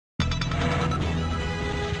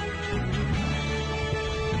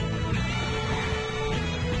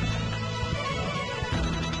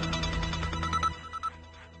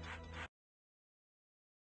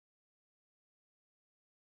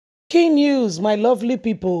Key news, my lovely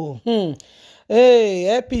people. Hey,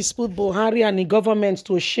 Epis put Buhari and the government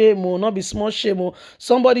to shame, oh, not be small shame. Oh.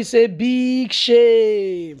 Somebody say big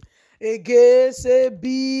shame. Again, say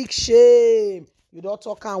big shame. You don't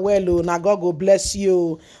talk and well, oh. Now God go bless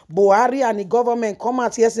you. Buhari and the government come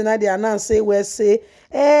out yesterday, they announce, say,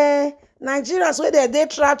 Nigerians, where they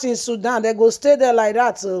trapped in Sudan, they go stay there like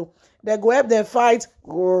that, so they go help them fight.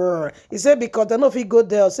 He said because they not fit go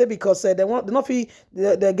there. Say because they not fit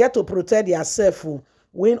they get to protect themselves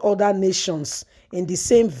when other nations in the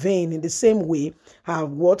same vein, in the same way,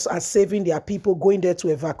 are saving their people, going there to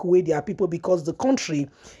evacuate their people because the country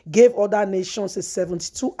gave other nations a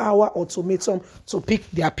 72-hour ultimatum to pick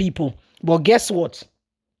their people. But guess what?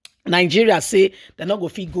 Nigeria say they're not going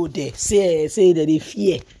to fit go there. Say that they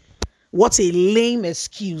fear. What a lame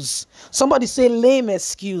excuse. Somebody say lame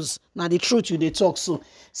excuse. Now the truth you they talk so.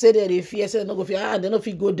 Say that if you say no go fear, they no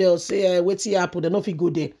fit go there. Say wait till happen, they no fit go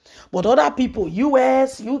there. But other people,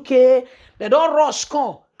 US, UK, they don't rush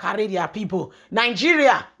come carry their people.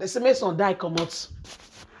 Nigeria, they say make some die come out.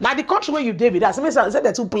 Now the country where you dey be that say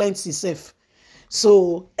they too plenty safe.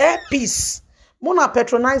 So air peace. Mona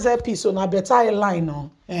patronize air peace on a better airline no.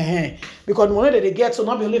 Because the money that they get so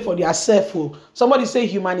not be only for their self. Somebody say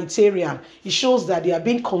humanitarian. It shows that they are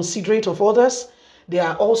being considerate of others. They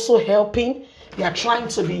are also helping. They are trying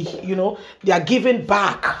to be, they are giving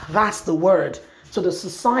back. That's the word. To the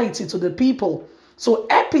society, to the people. So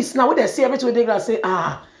air peace now when they see everything they gonna say,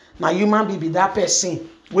 now human being be that person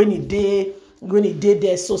when he did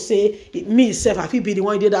there, so say it me self I feel be the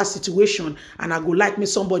one who did that situation and I go like me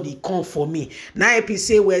somebody come for me. Now AP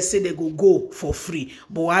say where say they go for free.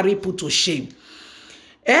 Buhari put to shame.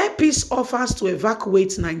 Air Peace offers to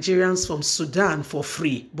evacuate Nigerians from Sudan for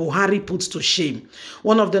free. Buhari puts to shame.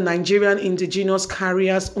 One of the Nigerian indigenous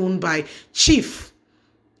carriers owned by Chief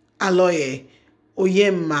Aloye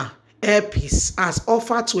Oyema Air Peace has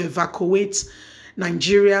offered to evacuate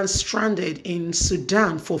Nigerians stranded in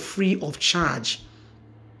Sudan for free of charge.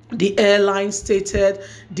 The airline stated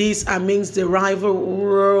this amidst the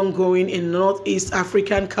rivalry ongoing in Northeast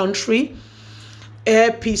African country.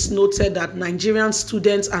 Air Peace noted that Nigerian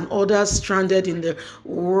students and others stranded in the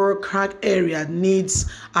Warkrak area needs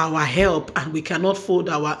our help and we cannot fold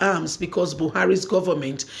our arms because Buhari's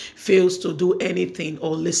government fails to do anything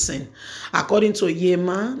or listen. According to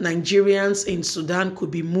Yema, Nigerians in Sudan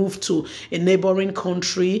could be moved to a neighboring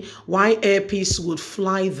country while Air Peace would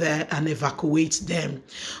fly there and evacuate them.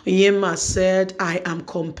 Yema said, I am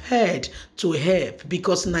compelled to help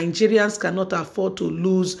because Nigerians cannot afford to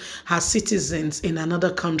lose her citizens in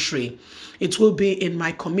another country. It will be in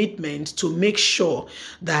my commitment to make sure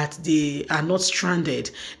that they are not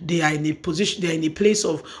stranded. They are in a position, they are in a place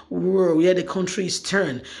of war where the country is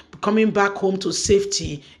turned. Coming back home to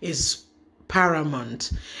safety is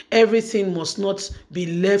paramount. Everything must not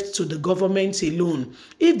be left to the government alone.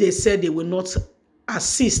 If they said they will not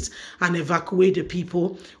assist and evacuate the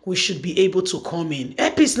people, we should be able to come in.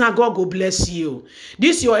 Air Peace now, God go bless you.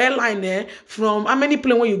 This your airline from how many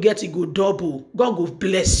plane when you get it go double. God go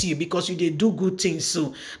bless you because you did do good things.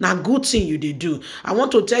 So now good thing you did do. I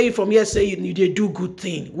want to tell you from here, say you did do good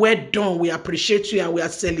thing. Well done. We appreciate you and we are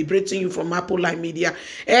celebrating you from Apple Line Media.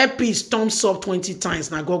 Air Peace thumbs up 20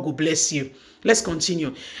 times. Now God go bless you. Let's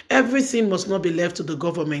continue. Everything must not be left to the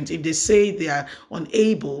government. If they say they are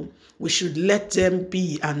unable, we should let them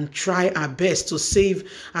be and try our best to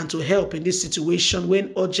save and to help in this situation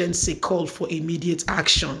when urgency called for immediate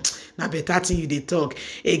action. Now, better thing you did talk.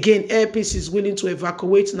 Again, Air Peace is willing to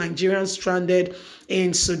evacuate Nigerians stranded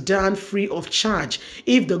in Sudan free of charge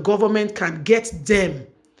if the government can get them.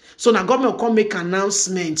 So now government will come make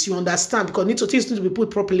announcements, you understand, because things need to be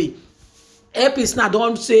put properly. Air Peace now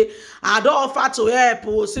don't say I don't offer to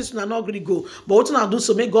help since we are not going to go. But what I do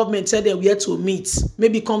so make government tell them where to meet.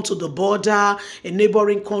 Maybe come to the border, a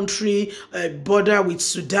neighboring country, border with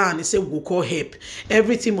Sudan. They say we'll call help.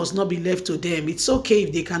 Everything must not be left to them. It's okay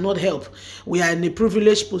if they cannot help. We are in a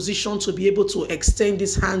privileged position to be able to extend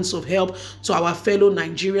these hands of help to our fellow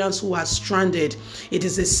Nigerians who are stranded. It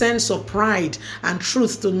is a sense of pride and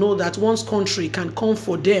truth to know that one's country can come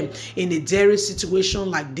for them in a dire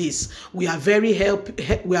situation like this. We are very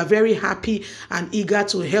happy and eager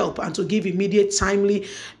to help and to give immediate timely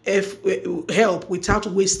help without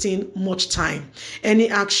wasting much time. Any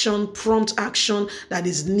action, prompt action that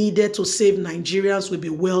is needed to save Nigerians will be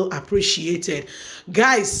well appreciated.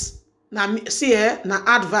 Guys, now see now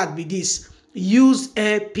advert be this. Use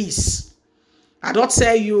Air Peace. I don't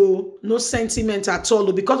tell you no sentiment at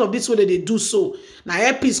all because of this way that they do so. Now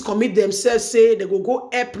Air Peace commit themselves, say they go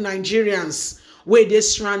help Nigerians where they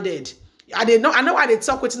stranded. I know why they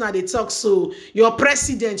talk wetin I dey talk. So your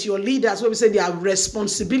president, your leaders, where we say their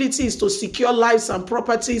responsibility is to secure lives and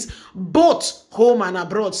properties, both home and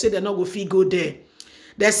abroad, say they not go fit go there.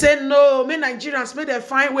 They say no, make Nigerians, make they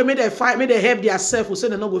find way, make they fight, make they help themselves. We say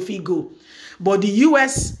they not go fit go. But the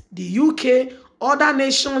US, the UK, other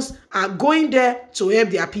nations are going there to help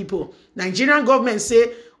their people. Nigerian government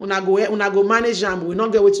say, una go manage them, we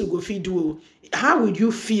not get what to go fit do. How would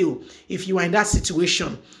you feel if you are in that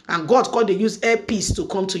situation and God called they use air peace to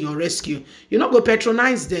come to your rescue? You not go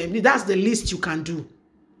patronize them. That's the least you can do.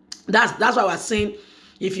 That's why I was saying,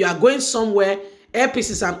 if you are going somewhere, air peace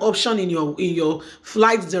is an option in your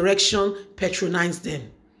flight direction. Patronize them.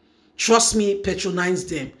 Trust me, patronize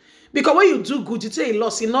them. Because when you do good, you say a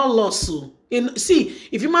loss, it's not loss. So see,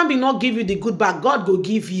 if human being not give you the good back, God go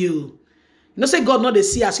give you. You know, say God not they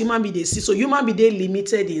see as human being they see. So human being they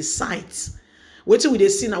limited in sight. Wait till we they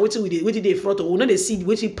see now, wait till they front of, we know they see,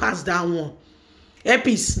 wait till pass that one.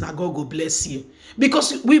 Peace, now God go bless you.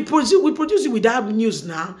 Because we produce it without news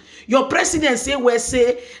now. Your president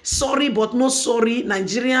say sorry, but no sorry.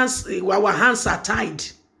 Nigerians, our hands are tied.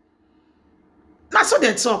 That's what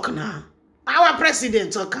they talk now. Our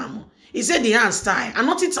president talk. He said the hands tied. And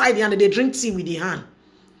not tied the hand, they drink tea with the hand.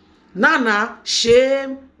 Nana,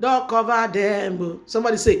 shame, don't cover them.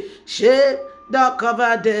 Somebody say, shame, don't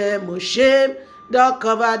cover them. Shame, don't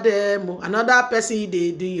cover them. Another person,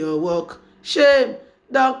 they do your work. Shame,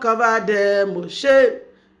 don't cover them. Shame,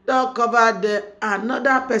 don't cover them.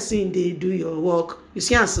 Another person, they do your work. You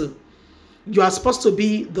see, answer. You are supposed to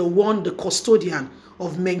be the one, the custodian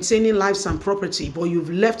of maintaining lives and property, but you've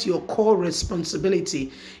left your core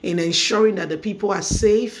responsibility in ensuring that the people are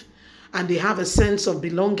safe and they have a sense of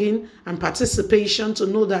belonging and participation to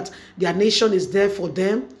know that their nation is there for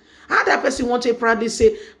them. How that person want to proudly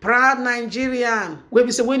say, proud Nigerian. When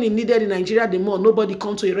we say when he needed in Nigeria the more, nobody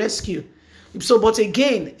come to a rescue. So, but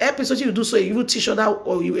again, episode you do so, you will teach other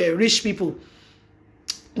or you rich people.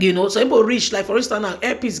 You know, so people rich, like for instance, now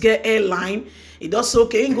Airpeace get airline, it does say,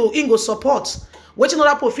 okay, in go support. What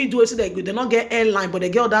another profit do is they not get airline, but they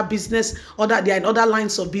get other business, they are in other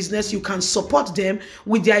lines of business. You can support them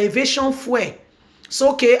with their aviation fuel.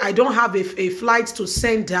 So, okay, I don't have a flight to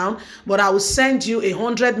send down, but I will send you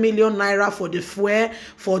 100 million naira for the fuel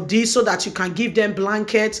for this so that you can give them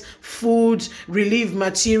blankets, food, relief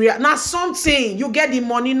material. Now, something, you get the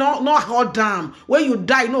money, not hot damn. When you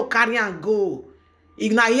die, no carry and go.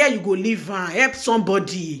 Ignore here, you go live and help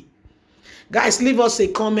somebody. Guys, leave us a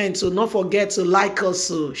comment. So don't forget to like us,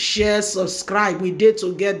 so share, subscribe. We did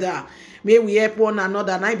together. May we help one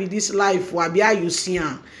another. And I be this life.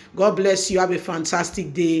 God bless you. Have a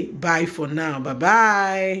fantastic day. Bye for now.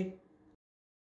 Bye-bye.